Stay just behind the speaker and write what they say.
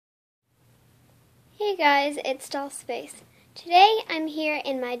Hey guys, it's Doll Space. Today I'm here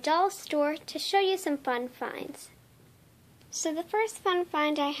in my doll store to show you some fun finds. So the first fun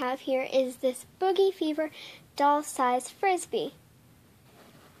find I have here is this Boogie Fever doll-size Frisbee.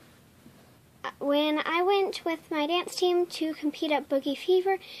 When I went with my dance team to compete at Boogie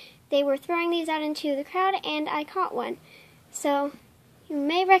Fever, they were throwing these out into the crowd and I caught one. So you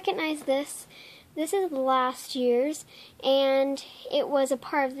may recognize this. This is last year's, and it was a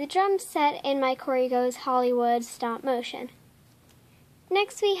part of the drum set in my Corey Goes Hollywood stop motion.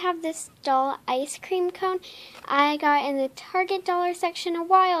 Next we have this doll ice cream cone I got in the Target dollar section a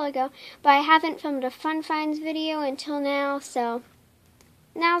while ago, but I haven't filmed a fun finds video until now, so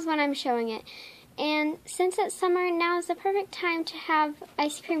now's when I'm showing it. And since it's summer, now is the perfect time to have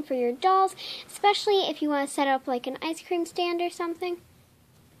ice cream for your dolls, especially if you want to set up like an ice cream stand or something.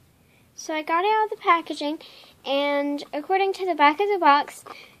 So I got it out of the packaging, and according to the back of the box,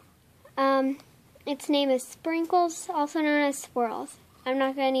 its name is Sprinkles, also known as Swirls. I'm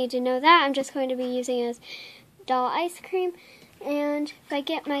not going to need to know that. I'm just going to be using it as doll ice cream. And if I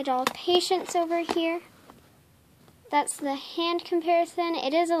get my doll Patience over here, that's the hand comparison.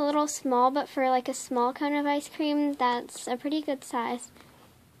 It is a little small, but for like a small cone of ice cream, that's a pretty good size.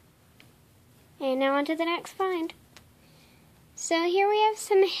 And now on to the next find. So here we have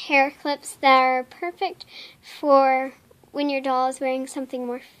some hair clips that are perfect for when your doll is wearing something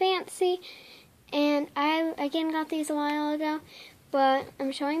more fancy. And I, again, got these a while ago, but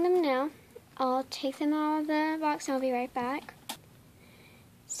I'm showing them now. I'll take them out of the box and I'll be right back.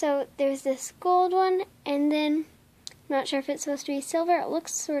 So there's this gold one, and then I'm not sure if it's supposed to be silver. It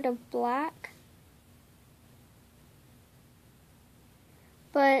looks sort of black.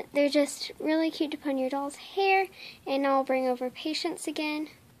 But they're just really cute to put in your doll's hair, and I'll bring over Patience again.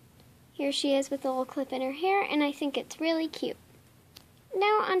 Here she is with a little clip in her hair, and I think it's really cute.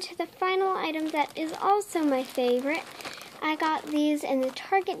 Now onto the final item that is also my favorite. I got these in the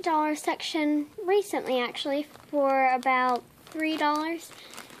Target dollar section recently, actually, for about $3,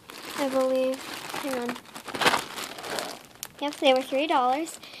 I believe. Hang on. Yep, they were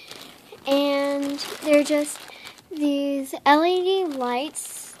 $3. And they're just these LED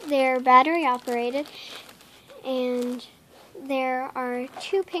lights. They're battery operated, and there are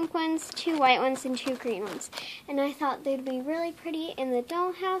 2 pink ones, 2 white ones, and 2 green ones. And I thought they'd be really pretty in the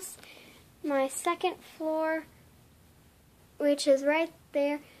dollhouse. My second floor, which is right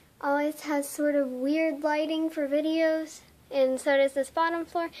there, always has sort of weird lighting for videos, and so does this bottom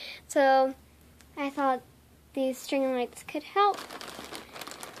floor. So I thought these string lights could help.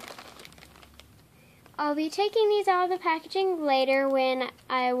 I'll be taking these out of the packaging later when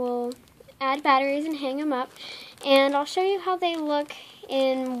I will add batteries and hang them up, and I'll show you how they look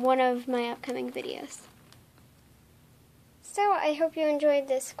in one of my upcoming videos. So I hope you enjoyed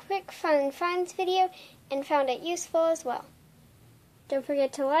this quick fun finds video and found it useful as well. Don't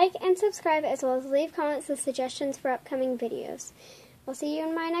forget to like and subscribe, as well as leave comments with suggestions for upcoming videos. I'll see you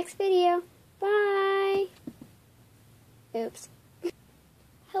in my next video. Bye! Oops.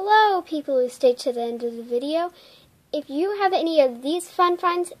 Hello, people who stayed to the end of the video. If you have any of these fun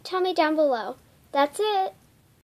finds, tell me down below. That's it.